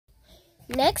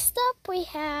Next up, we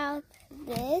have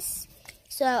this.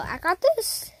 So I got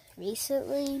this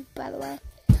recently, by the way,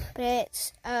 but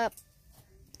it's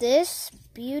this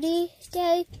beauty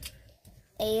day,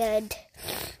 and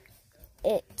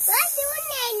it's.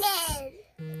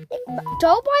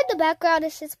 Don't mind the background.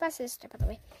 It's just my sister, by the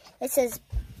way. It says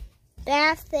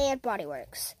Bath and Body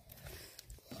Works.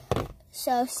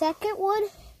 So second one,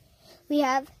 we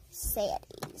have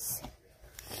Sandy's.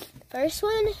 First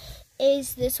one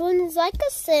is this one is like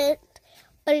a scent,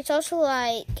 but it's also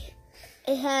like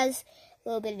it has a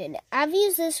little bit in it. I've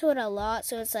used this one a lot,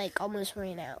 so it's like almost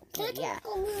ran out. But yeah.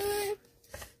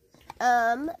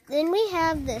 Then we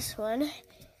have this one.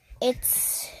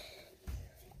 It's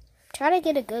trying to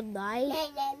get a good light.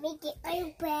 Let me get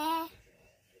my breath.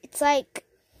 It's like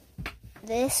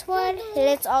this one, and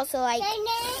it's also like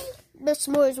the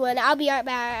s'mores one. I'll be right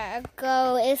back.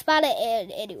 It's about to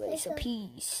end anyway, so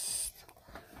peace.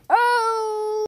 Oh!